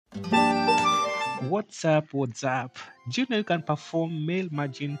What's up? What's up? Do you know you can perform mail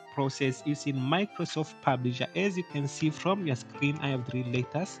merging process using Microsoft Publisher? As you can see from your screen, I have 3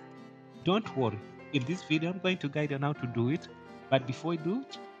 letters. Don't worry. In this video, I'm going to guide you on how to do it. But before you do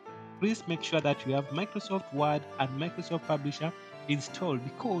it, please make sure that you have Microsoft Word and Microsoft Publisher installed,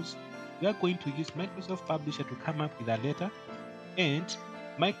 because we are going to use Microsoft Publisher to come up with a letter and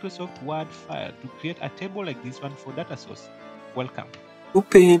Microsoft Word file to create a table like this one for data source. Welcome.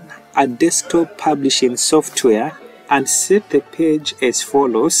 Open a desktop publishing software and set the page as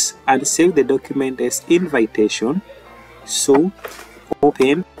follows and save the document as invitation. So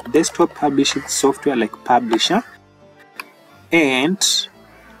open desktop publishing software like Publisher and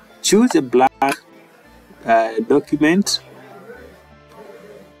choose a blank document.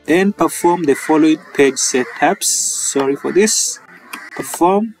 Then perform the following page setups. Sorry for this.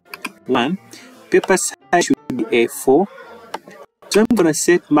 Perform 1. Paper size should be A4. So I'm gonna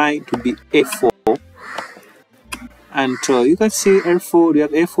set mine to be A4, and you can see A4. We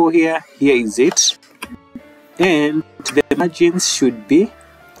have A4 here. Here is it, and the margins should be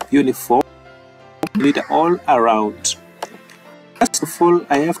uniform, glitter all around. First of all,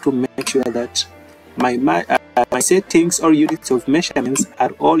 I have to make sure that my settings or units of measurements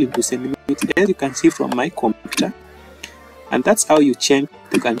are all into centimeters, as you can see from my computer, and that's how you change.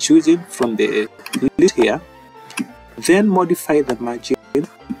 You can choose it from the list here. Then modify the margin.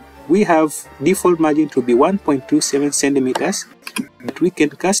 We have default margin to be 1.27 centimeters, but we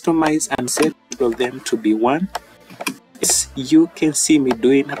can customize and set all of them to be 1. As you can see me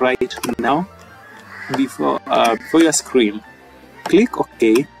doing right now before your screen. Click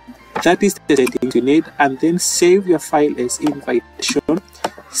OK. That is the settings you need, and then save your file as invitation.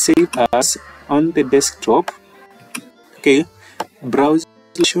 Save as on the desktop. Okay, browse.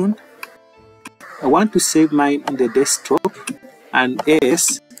 I want to save mine on the desktop and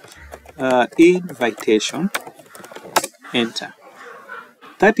as invitation. Enter.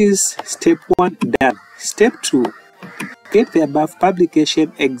 That is step 1 done. Step 2, get the above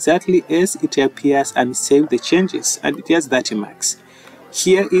publication exactly as it appears and save the changes, and it has 30 marks.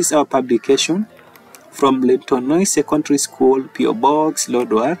 Here is our publication from Lentonoy Secondary School, PO Box,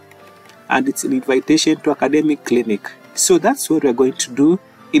 Lodwar, and it's an invitation to academic clinic. So that's what we're going to do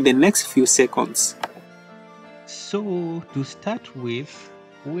in the next few seconds. So to start with,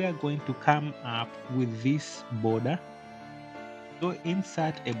 we are going to come up with this border. So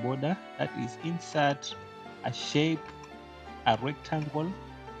insert a border, that is, insert a shape, a rectangle,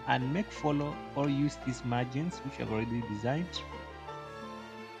 and make follow or use these margins which you have already designed.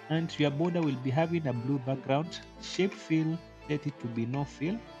 And your border will be having a blue background. Shape fill, set it to be no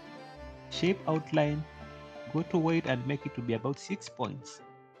fill. Shape outline, go to weight and make it to be about 6 points.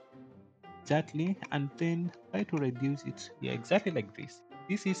 Exactly, and then try to reduce it. Yeah, exactly like this.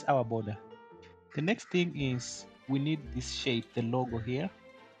 This is our border. The next thing is we need this shape, the logo here,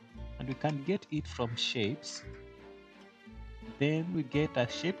 and we can get it from shapes. Then we get a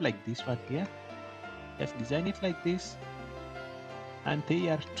shape like this one here. Just design it like this, and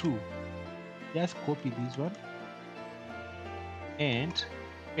there are 2. Just copy this one and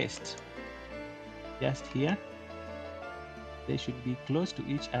paste just here. They should be close to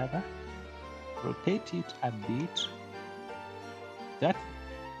each other. Rotate it a bit.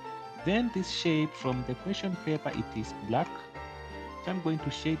 Then this shape from the question paper, it is black. So I'm going to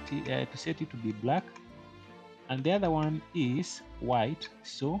set it to be black, and the other one is white,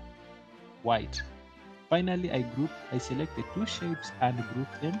 so white. Finally, I select the 2 shapes and group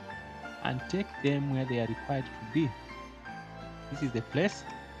them and take them where they are required to be. This is the place,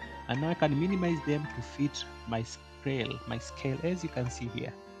 and now I can minimize them to fit my scale, as you can see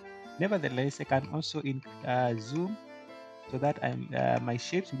here. Nevertheless, I can also zoom so that my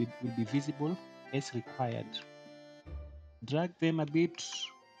shapes will be visible as required. Drag them a bit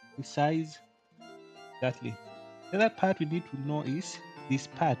to size. Exactly. The other part we need to know is this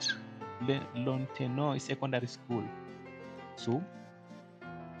part, Lentonoy Secondary School. So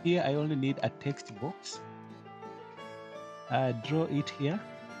here I only need a text box. Draw it here,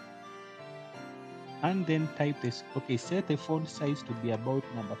 and then type this. Okay, set the font size to be about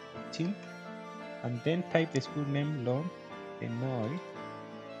number 14, and then type the school name Lentonoy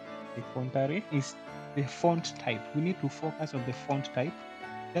Secondary. Is the font type. We need to focus on the font type.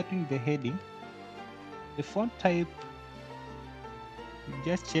 Starting the heading, the font type,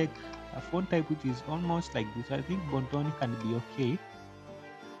 just check a font type which is almost like this. I think Bontoni can be okay.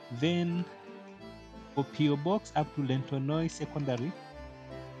 Then for PO Box up to Lentonoy Secondary,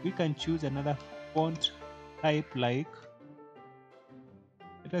 we can choose another font type, like,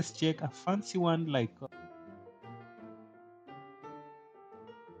 let us check a fancy one like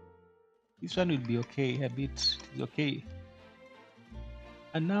This one will be okay, a bit is okay.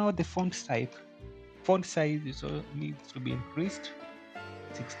 And now the font type. Font size needs to be increased.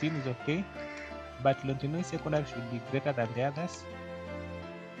 16 is okay, but Longinois secondary should be greater than the others.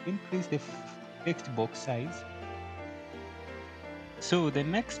 Increase the text box size. So the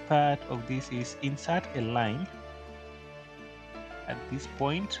next part of this is insert a line at this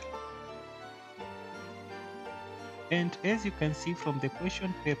point. And as you can see from the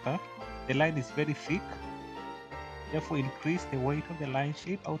question paper, the line is very thick. Therefore, increase the weight of the line.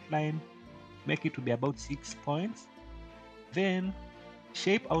 Shape outline, make it to be about 6 points. Then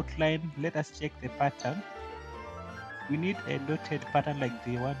shape outline, let us check the pattern. We need a dotted pattern like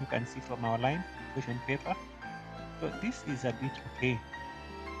the one you can see from our line question paper. So this is a bit okay.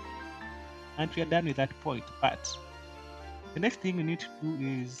 And we are done with that point. But the next thing we need to do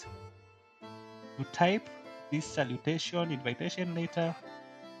is to type this salutation, invitation letter,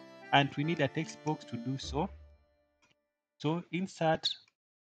 and we need a text box to do so. So insert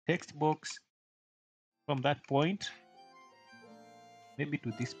text box from that point, maybe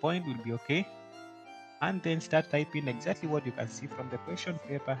to this point will be okay. And then start typing exactly what you can see from the question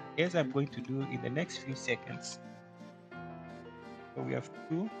paper, as I'm going to do in the next few seconds. So we have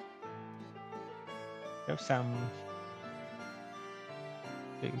two. We have some.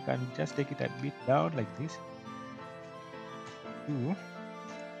 You can just take it a bit down like this. Two.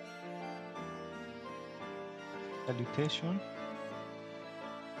 Salutation.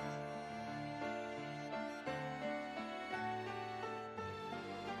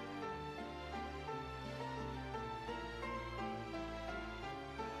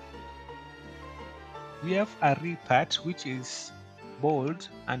 We have a re part which is bold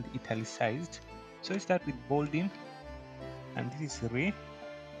and italicized. So we start with bolding, and this is re.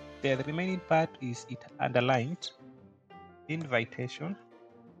 The remaining part is it underlined. Invitation.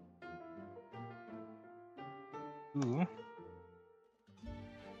 To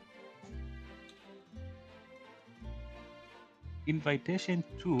invitation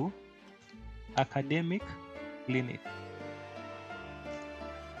to academic clinic.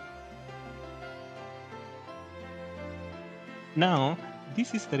 Now,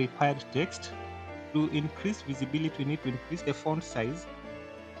 this is the required text. To increase visibility, we need to increase the font size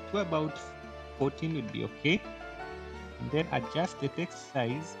to about 14 will be okay. And then adjust the text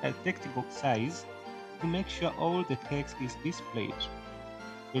size, text box size, to make sure all the text is displayed,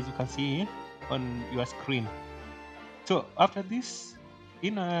 as you can see on your screen. So after this,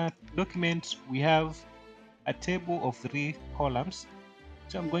 in a document, we have a table of 3 columns.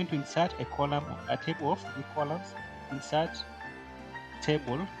 So I'm going to insert a table of 3 columns. Insert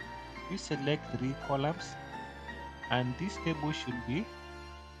table. You select 3 columns, and this table should be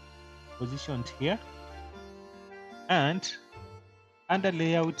positioned here. And under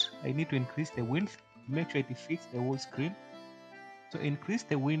layout, I need to increase the width, make sure it fits the whole screen. So increase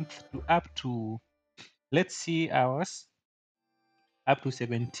the width to up to, let's see ours, up to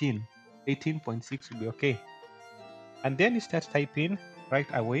 17. 18.6 will be okay. And then you start typing right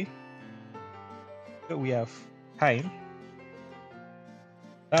away. So we have time.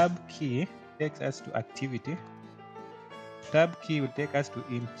 Tab key takes us to activity. Tab key will take us to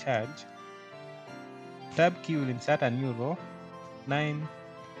in charge. Tab key will insert a new row, 9:00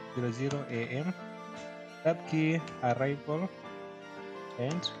 a.m. Tab key arrival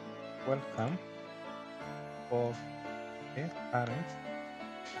and welcome for the parents.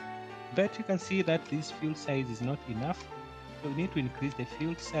 But you can see that this field size is not enough, so we need to increase the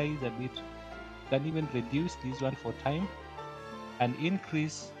field size a bit. You can even reduce this one for time and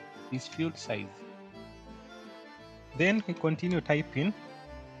increase this field size. Then we continue typing.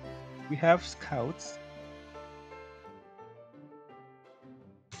 We have scouts.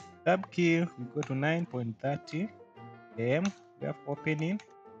 Tab key, we go to 9:30 a.m. We have opening,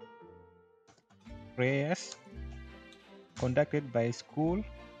 prayers conducted by school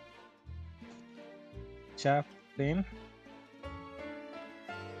chaplain.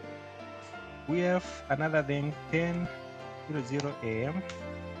 We have another thing, 10:00 a.m.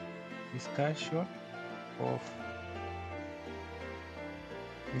 discussion of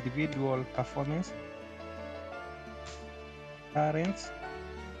individual performance, parents,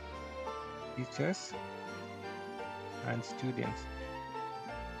 teachers, and students.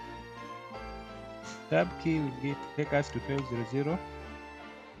 Tab key will take us to 12:00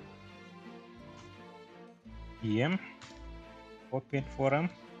 p.m. Open forum,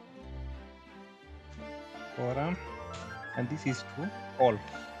 and this is to all.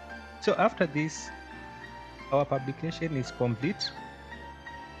 So after this, our publication is complete.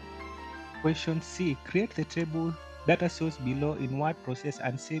 Question C, create the table data source below in word process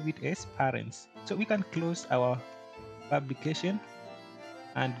and save it as parents. So we can close our publication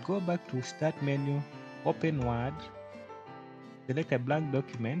and go back to start menu, open Word, select a blank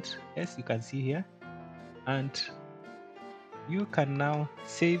document as you can see here, and you can now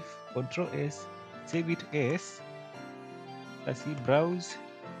save, Control S, save it as, you can see browse,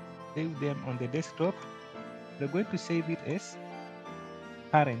 save them on the desktop. We're going to save it as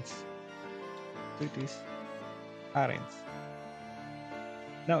parents. So it is parents.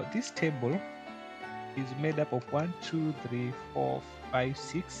 Now this table is made up of 1, 2, 3, 4, 5,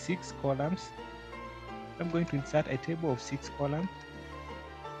 6 columns. I'm going to insert a table of 6 columns.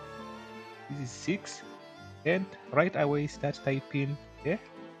 This is 6, and right away start typing the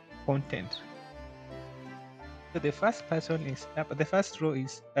content. So the first person is the first row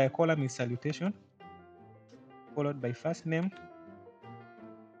is column is salutation, followed by first name,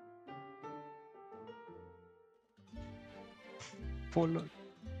 followed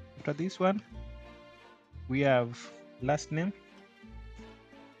after this one we have last name,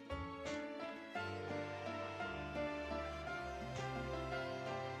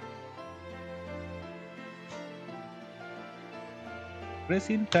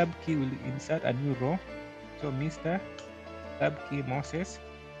 pressing tab key will insert a new row. So Mr. tab key Moses,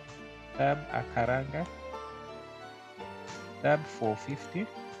 tab Akaranga, tab 450,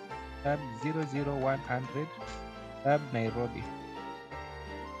 tab 00100, tab Nairobi.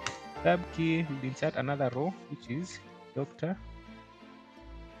 Tab key will insert another row which is Dr.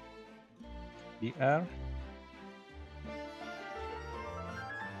 Dr.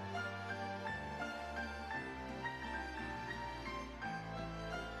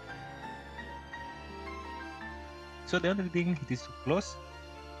 So the only thing it is to close.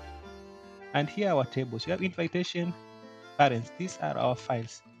 And here our tables. We have invitation, parents. These are our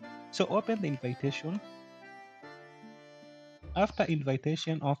files. So open the invitation. After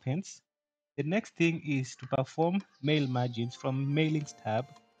invitation opens, the next thing is to perform mail margins from mailings tab.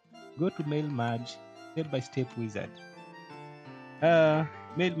 Go to mail merge, step-by-step wizard.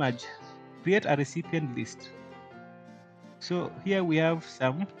 Mail merge, create a recipient list. So here we have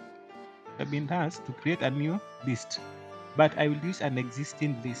have been asked to create a new list, but I will use an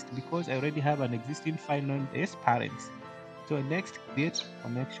existing list because I already have an existing file known as parents. So next, create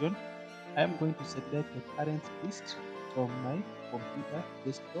connection. I'm going to select the parents list from my computer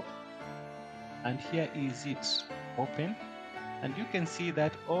desktop, and here is it. Open, and you can see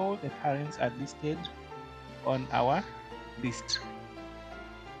that all the parents are listed on our list.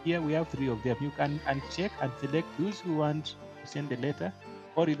 Here we have 3 of them. You can uncheck and select those who want to send the letter,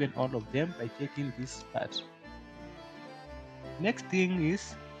 or even all of them, by checking this part. Next thing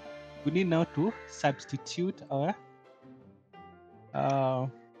is we need now to substitute our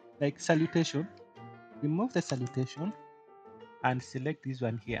like salutation. Remove the salutation and select this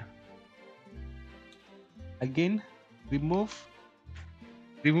one here. Again, remove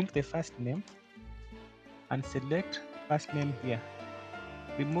the first name and select first name here.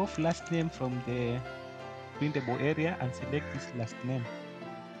 Remove last name from the printable area and select this last name.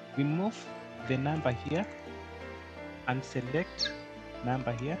 Remove the number here and select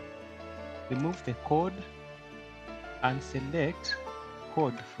number here. Remove the code and select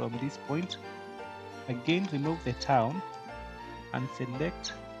code from this point. Again, remove the town and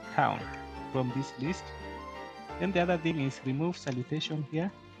select town from this list. Then the other thing is remove salutation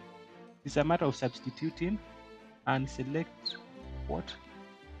here. It's a matter of substituting and select what?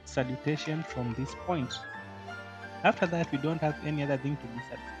 Salutation from this point. After that, we don't have any other thing to be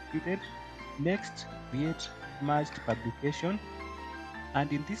substituted. Next, create merged publication,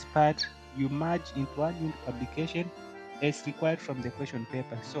 and in this part you merge into one new publication as required from the question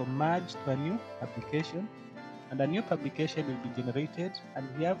paper. So merge to a new publication, and a new publication will be generated, and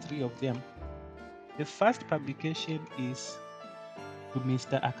we have 3 of them. The first publication is to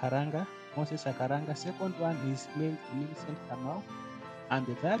Mr. Akaranga, Moses Akaranga. Second one is mailed to Millicent Kamau, and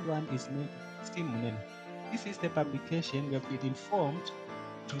the third one is mailed to Steve Munene. This is the publication we have been informed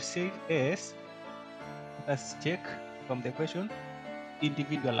to save as, let's check from the question,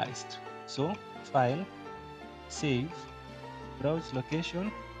 individualized. So file, save, browse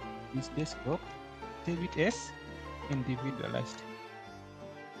location is desktop, save it as individualized,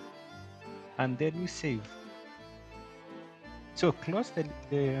 and then you save. So close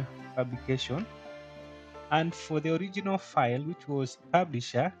the publication, and for the original file, which was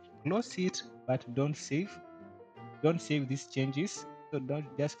publisher, close it, but don't save these changes. So don't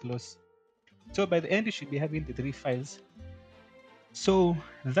just close. So by the end you should be having the 3 files. So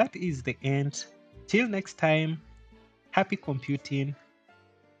that is the end. Till next time, happy computing.